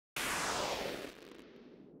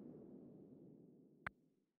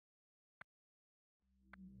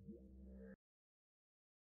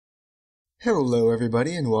Hello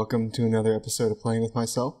everybody and welcome to another episode of Playing With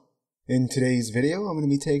Myself. In today's video I'm going to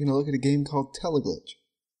be taking a look at a game called Teleglitch.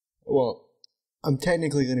 Well, I'm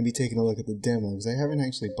technically going to be taking a look at the demo because I haven't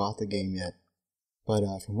actually bought the game yet. But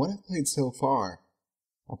from what I've played so far,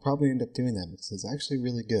 I'll probably end up doing that because it's actually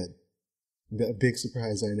really good. A big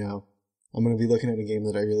surprise, I know. I'm going to be looking at a game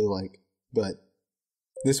that I really like, but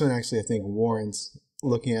this one actually I think warrants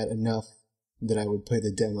looking at enough that I would play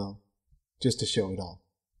the demo just to show it off.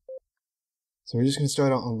 So we're just going to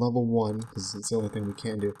start out on level 1, because it's the only thing we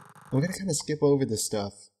can do. I'm going to kind of skip over this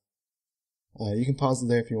stuff. You can pause it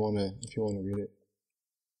there if you want to read it.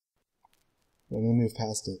 I'm going to move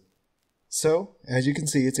past it. So, as you can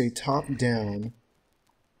see, it's a top-down,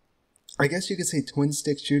 I guess you could say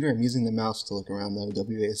twin-stick shooter. I'm using the mouse to look around, though,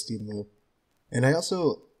 WASD to move. And I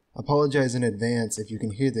also apologize in advance if you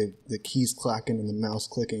can hear the keys clacking and the mouse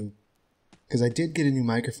clicking, because I did get a new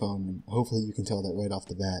microphone, and hopefully you can tell that right off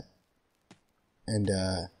the bat. And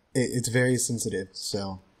it's very sensitive,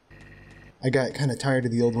 so I got kind of tired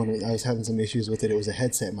of the old one. I was having some issues with it. It was a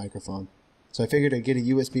headset microphone, so I figured I'd get a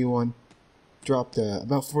USB one. Dropped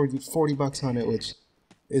about 40 bucks on it, which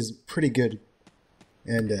is pretty good,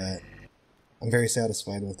 and I'm very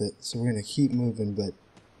satisfied with it. So we're gonna keep moving, but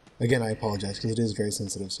again, I apologize because it is very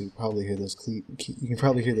sensitive. So you probably hear those you can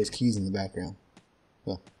probably hear those keys in the background.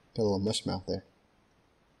 Oh, got a little mush mouth there.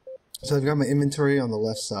 So I've got my inventory on the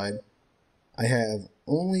left side. I have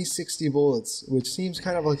only 60 bullets, which seems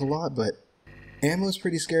kind of like a lot, but ammo is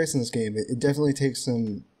pretty scarce in this game. It definitely takes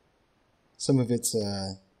some of its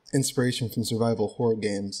inspiration from survival horror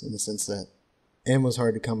games, in the sense that ammo is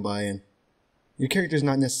hard to come by, and your character's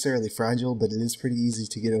not necessarily fragile, but it is pretty easy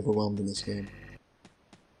to get overwhelmed in this game.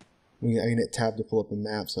 I can hit tab to pull up a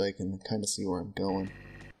map so I can kind of see where I'm going.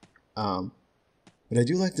 But I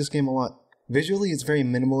do like this game a lot. Visually, it's very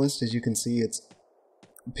minimalist. As you can see, it's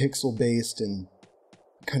pixel based and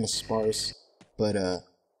kind of sparse, but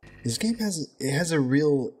this game has a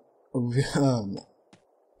real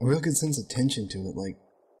good sense of tension to it. Like,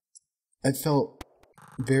 I felt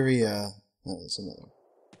very there's another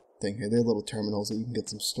thing here. There are little terminals that you can get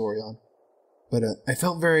some story on, but I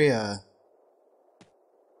felt very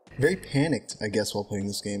panicked, I guess, while playing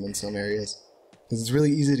this game in some areas, because it's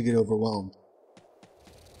really easy to get overwhelmed.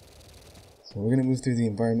 So we're gonna move through the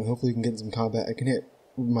environment. Hopefully we can get some combat. I can hit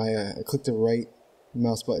I click the right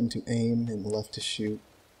mouse button to aim and the left to shoot.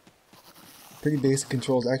 Pretty basic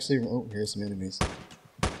controls. Actually, oh, here's some enemies.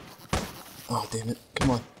 Oh, damn it.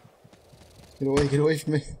 Come on. Get away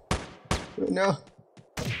from me. No.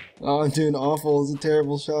 Oh, I'm doing awful. These are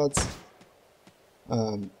terrible shots.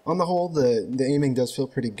 On the whole, the aiming does feel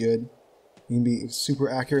pretty good. You can be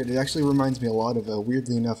super accurate. It actually reminds me a lot of,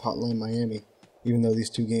 weirdly enough, Hotline Miami, even though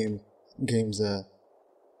these two games,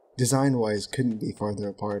 design-wise, couldn't be farther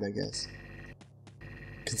apart, I guess.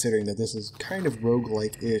 Considering that this is kind of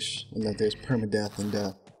roguelike-ish, and that there's permadeath and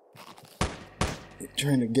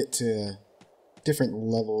trying to get to different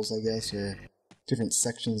levels, I guess, or different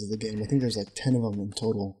sections of the game. I think there's like 10 of them in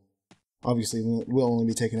total. Obviously, we'll only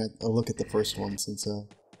be taking a look at the first one, since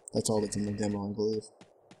that's all that's in the demo, I believe.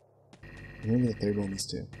 Maybe the third one is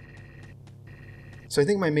too. So I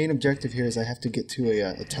think my main objective here is I have to get to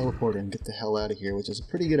a teleporter and get the hell out of here, which is a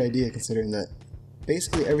pretty good idea considering that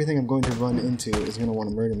basically everything I'm going to run into is going to want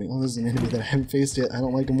to murder me. Oh, this is an enemy that I haven't faced yet. I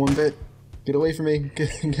don't like him one bit. Get away from me.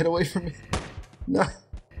 Get away from me. No.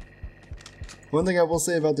 One thing I will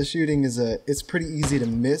say about the shooting is it's pretty easy to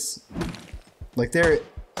miss. Like there,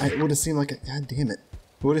 it would have seemed like, god damn it.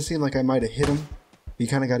 It would have seemed like I might have hit him. You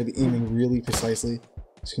kind of got to be aiming really precisely.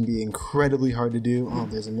 It's going to be incredibly hard to do. Oh,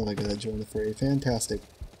 there's another guy that joined the fray. Fantastic.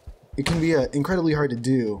 It can be incredibly hard to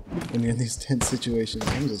do when you're in these tense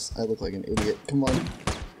situations. I look like an idiot. Come on.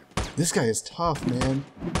 This guy is tough, man.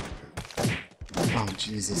 Oh,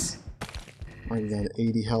 Jesus. Already down to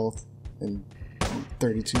 80 health and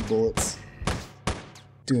 32 bullets.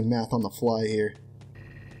 Doing math on the fly here.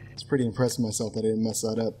 I was pretty impressed with myself that I didn't mess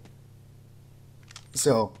that up.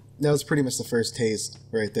 So, that was pretty much the first taste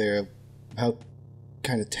right there of how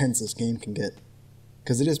kind of tense this game can get,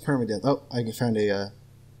 because it is permadeath. Oh, I found a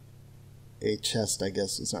chest. I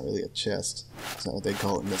guess it's not really a chest. It's not what they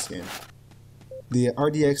call it in this game. The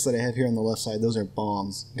RDX that I have here on the left side, those are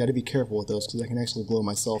bombs. Got to be careful with those because I can actually blow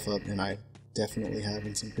myself up, and I definitely have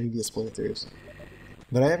in some previous playthroughs.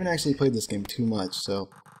 But I haven't actually played this game too much, so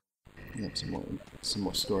some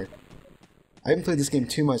more story. I haven't played this game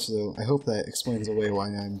too much, though. I hope that explains away why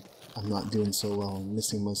I'm not doing so well and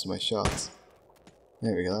missing most of my shots.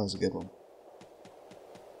 There we go, that was a good one.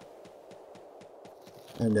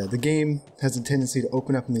 And the game has a tendency to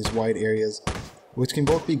open up in these wide areas, which can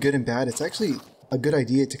both be good and bad. It's actually a good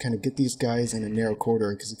idea to kind of get these guys in a narrow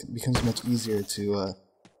corridor because it becomes much easier to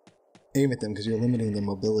aim at them because you're limiting their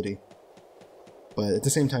mobility. But at the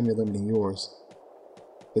same time, you're limiting yours.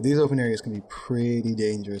 But these open areas can be pretty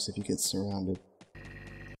dangerous if you get surrounded.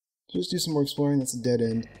 Just do some more exploring. That's a dead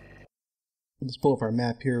end. Let's pull up our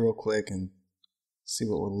map here real quick and see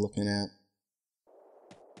what we're looking at.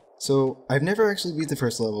 So, I've never actually beat the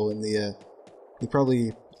first level in the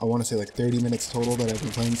probably, I want to say like 30 minutes total that I've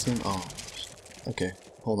been playing this game. Oh, okay.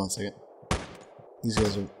 Hold on a second. These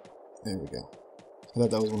guys are, there we go. I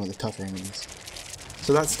thought that was one of the tougher enemies.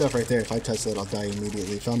 So that stuff right there, if I touch that, I'll die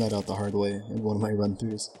immediately. Found that out the hard way in one of my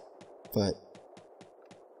run-throughs. But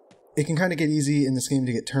it can kind of get easy in this game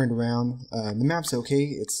to get turned around. The map's okay.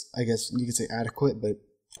 It's, I guess you could say adequate, but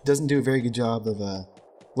it doesn't do a very good job of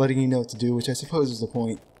letting you know what to do, which I suppose is the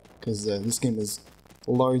point, because this game is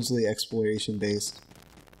largely exploration-based.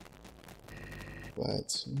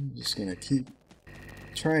 But I'm just going to keep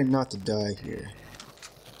trying not to die here.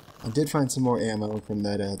 I did find some more ammo from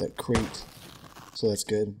that crate. So that's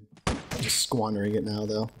good. I'm just squandering it now,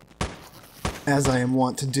 though. As I am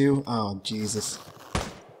wont to do. Oh, Jesus.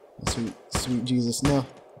 Sweet, sweet Jesus. No.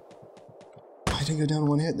 I didn't go down in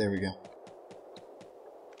one hit. There we go.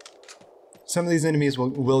 Some of these enemies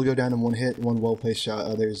will go down in one hit, one well-placed shot.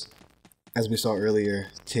 Others, as we saw earlier,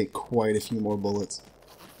 take quite a few more bullets.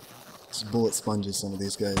 It's bullet sponges, some of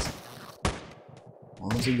these guys. Well,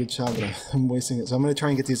 that was a good shot, but I'm wasting it. So I'm going to try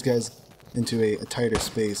and get these guys into a tighter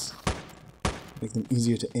space. Make them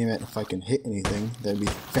easier to aim at. If I can hit anything, that'd be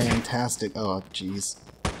fantastic. Oh, jeez.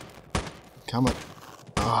 Come on.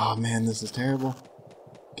 Oh, man, this is terrible.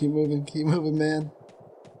 Keep moving, man.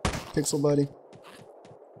 Pixel buddy.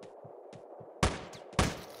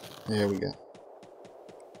 There we go.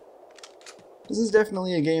 This is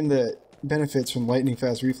definitely a game that benefits from lightning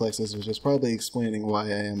fast reflexes, which is probably explaining why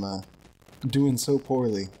I am doing so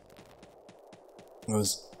poorly. I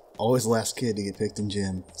was always the last kid to get picked in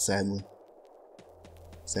gym, sadly.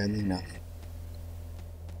 Sadly enough.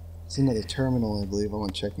 It's another terminal, I believe. I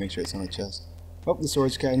want to check, make sure it's on a chest. Oh, the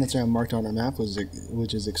storage cabinets are marked on our map,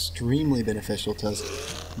 which is extremely beneficial to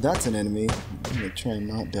us. That's an enemy. I'm going to try and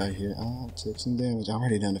not die here. Oh, took some damage. I'm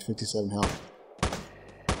already down to 57 health.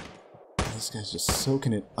 This guy's just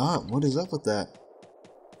soaking it up. What is up with that?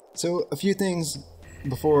 So, a few things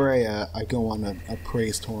before I go on a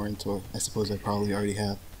praise torrent, or I suppose I probably already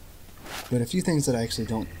have. But a few things that I actually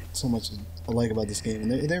don't so much like about this game,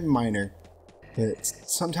 and they're minor, but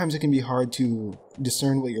sometimes it can be hard to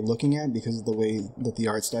discern what you're looking at because of the way that the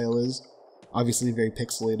art style is. Obviously very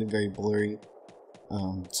pixelated, very blurry.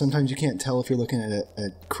 Sometimes you can't tell if you're looking at a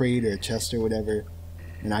crate or a chest or whatever,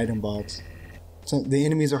 an item box. So the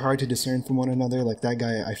enemies are hard to discern from one another. Like that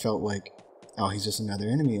guy, I felt like, oh, he's just another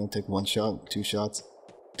enemy. He'll take one shot, two shots.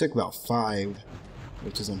 It took about 5,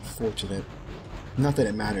 which is unfortunate. Not that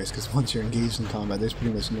it matters, because once you're engaged in combat, there's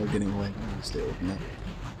pretty much no getting away. Stay away from that.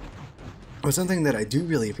 But something that I do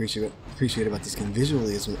really appreciate about this game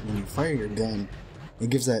visually is when you fire your gun, it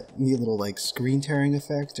gives that neat little like screen tearing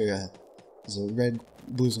effect, or there's a red,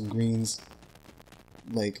 blues, and greens,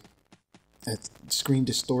 like a screen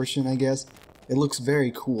distortion, I guess. It looks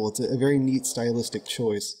very cool. It's a very neat stylistic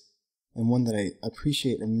choice, and one that I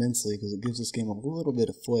appreciate immensely because it gives this game a little bit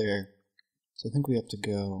of flair. So I think we have to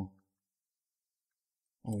go.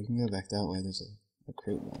 Oh, we can go back that way. There's a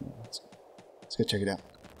crate one. Let's go check it out.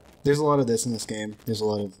 There's a lot of this in this game. There's a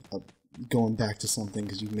lot of going back to something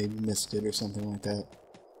because you maybe missed it or something like that.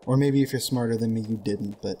 Or maybe if you're smarter than me, you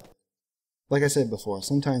didn't. But like I said before,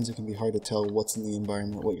 sometimes it can be hard to tell what's in the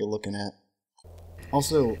environment, what you're looking at.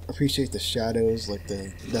 Also, appreciate the shadows. Like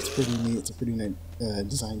that's pretty neat. It's a pretty neat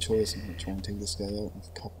design choice. I'm gonna try and take this guy out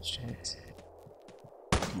with a couple shots.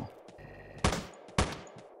 Come on.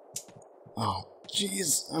 Oh,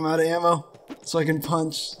 jeez, I'm out of ammo, so I can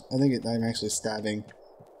punch. I think I'm actually stabbing,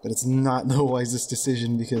 but it's not the wisest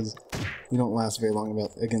decision because you don't last very long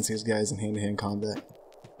against these guys in hand-to-hand combat.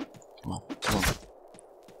 Come on, come on.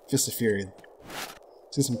 Fist of Fury.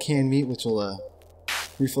 Let's get some canned meat, which will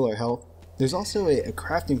refill our health. There's also a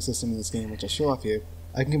crafting system in this game, which I'll show off here.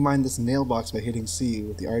 I can combine this nail box by hitting C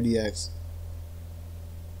with the RDX.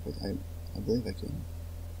 But I believe I can.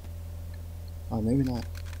 Oh, maybe not.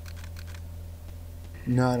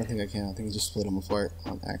 No, I don't think I can. I think I just split them apart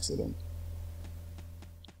on accident.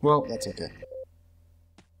 Well, that's okay.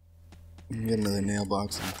 We can get another nail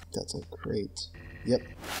box, and that's a crate. Yep.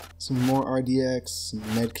 Some more RDX, some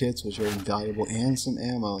medkits, which are invaluable, and some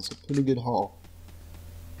ammo. It's a pretty good haul.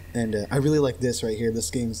 And I really like this right here.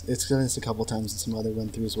 This game's, it's done this a couple times in some other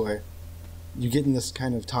run-throughs where you get in this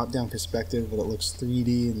kind of top-down perspective, but it looks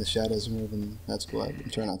 3D and the shadows are moving. That's cool. I'm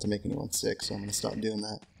trying not to make anyone sick, so I'm gonna stop doing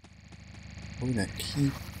that. We're gonna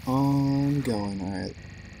keep on going. Alright.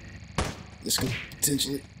 This could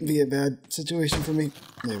potentially be a bad situation for me.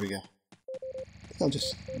 There we go. I'll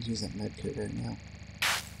just use that med kit right now.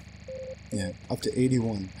 Yeah, up to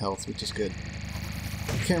 81 health, which is good.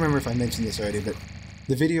 I can't remember if I mentioned this already, but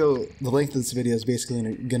the length of this video is basically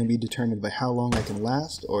going to be determined by how long I can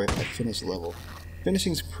last, or if I finish a level.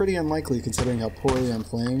 Finishing's pretty unlikely considering how poorly I'm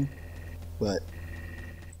playing, but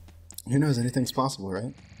who knows, anything's possible,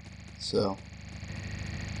 right? So,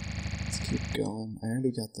 let's keep going. I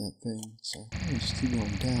already got that thing, so I'm going to just keep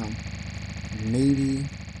going down.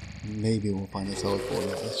 Maybe we'll find the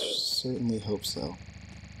teleporter. I certainly hope so.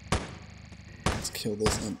 Let's kill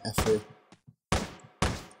this in effort.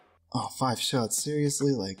 Oh, 5 shots,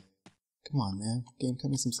 seriously? Like, come on, man. Game, cut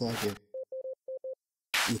me some slack here.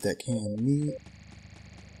 Eat that canned meat.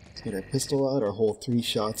 Let's get our pistol out, our whole 3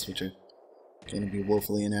 shots, which are going to be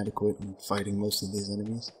woefully inadequate in fighting most of these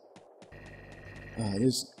enemies.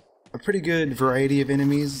 There's a pretty good variety of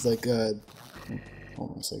enemies, like, hold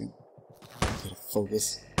on a second. Gotta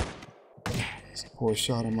focus. It's a poor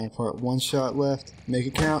shot on my part. 1 shot left. Make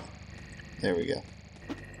it count. There we go.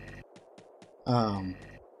 A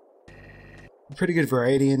pretty good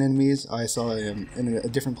variety in enemies. I saw in a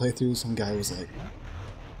different playthrough, some guy was like,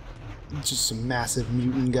 just a massive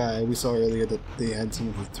mutant guy. We saw earlier that they had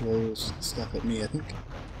some who throws stuff at me. I think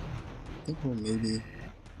we're maybe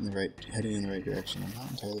heading in the right direction. I'm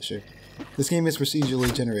not entirely sure. This game is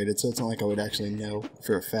procedurally generated, so it's not like I would actually know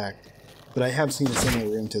for a fact. But I have seen a similar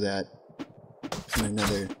room to that in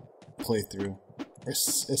another playthrough, or a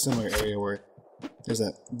similar area where there's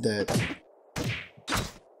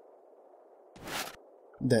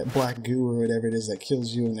that black goo or whatever it is that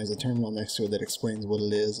kills you, and there's a terminal next to it that explains what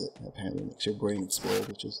it is. It apparently makes your brain explode,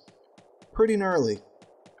 which is pretty gnarly,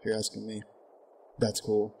 if you're asking me. That's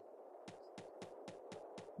cool.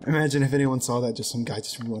 Imagine if anyone saw that, just some guy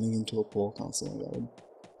just running into a pole constantly.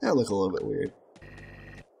 That would look a little bit weird.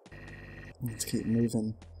 Let's keep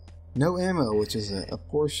moving. No ammo, which is a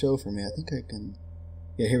poor show for me. I think I can...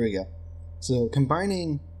 Yeah, here we go. So,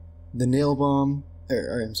 combining the nail bomb...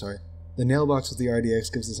 the nail box with the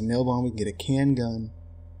RDX gives us a nail bomb. We can get a can gun,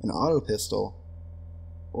 an auto pistol,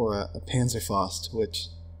 or a Panzerfaust, which...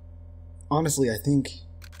 Honestly, I think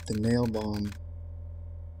the nail bomb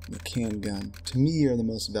and the can gun, to me, are the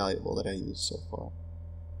most valuable that I used so far.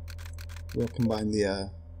 We'll combine the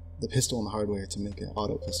pistol and the hardware to make an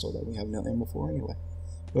auto pistol that we have no ammo for anyway.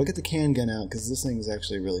 But I'll get the can gun out because this thing is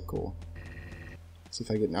actually really cool. See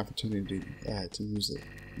if I get an opportunity to use it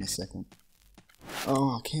in a second.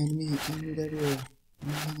 Oh, canned meat everywhere.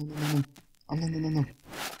 No.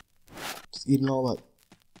 Just eat it all up.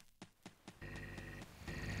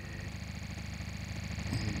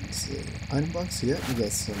 Let's see. Item box, yeah, we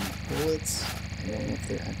got some bullets. I don't know if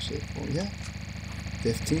they're actually full. Yeah.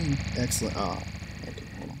 15. Excellent. Okay,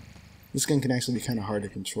 hold on. This gun can actually be kind of hard to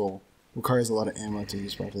control. Requires a lot of ammo to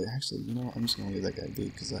use properly. Actually, you know what? I'm just gonna leave that guy be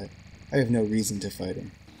because I have no reason to fight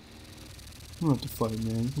him. I don't have to fight him,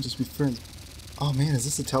 man. We can just be friends. Oh man, is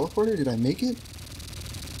this a teleporter? Did I make it?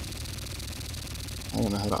 I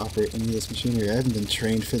don't know how to operate any of this machinery. I haven't been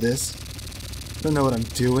trained for this. I don't know what I'm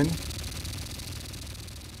doing.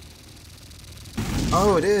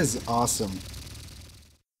 Oh, it is! Awesome.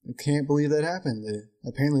 I can't believe that happened.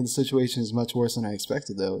 Apparently the situation is much worse than I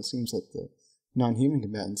expected, though. It seems like the non-human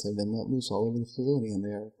combatants have been let loose all over the facility, and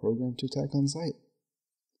they are programmed to attack on sight.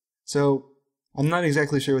 So, I'm not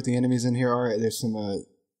exactly sure what the enemies in here are. There's some,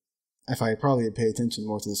 if I probably pay attention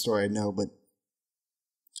more to the story, I'd know, but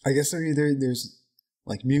I guess there's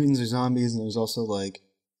like mutants or zombies, and there's also like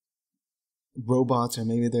robots, or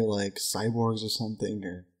maybe they're like cyborgs or something,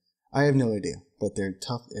 or I have no idea, but they're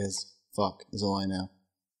tough as fuck, is all I know.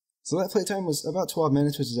 So that playtime was about 12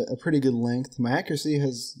 minutes, which is a pretty good length. My accuracy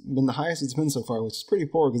has been the highest it's been so far, which is pretty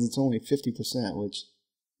poor because it's only 50%, which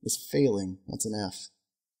is failing. That's an F.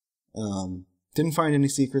 Didn't find any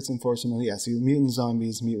secrets, unfortunately. Yeah, see, mutant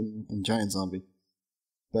zombies, mutant and giant zombie.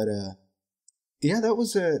 But, yeah, that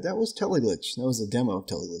was Teleglitch. That was a demo of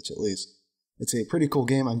Teleglitch, at least. It's a pretty cool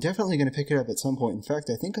game. I'm definitely going to pick it up at some point. In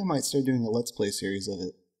fact, I think I might start doing a Let's Play series of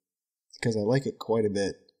it, because I like it quite a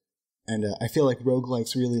bit. And I feel like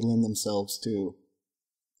roguelikes really lend themselves to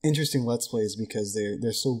interesting Let's Plays because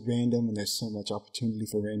they're so random and there's so much opportunity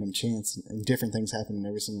for random chance and different things happen in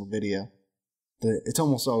every single video that it's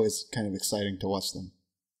almost always kind of exciting to watch them.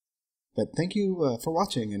 But thank you for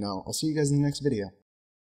watching, and I'll see you guys in the next video.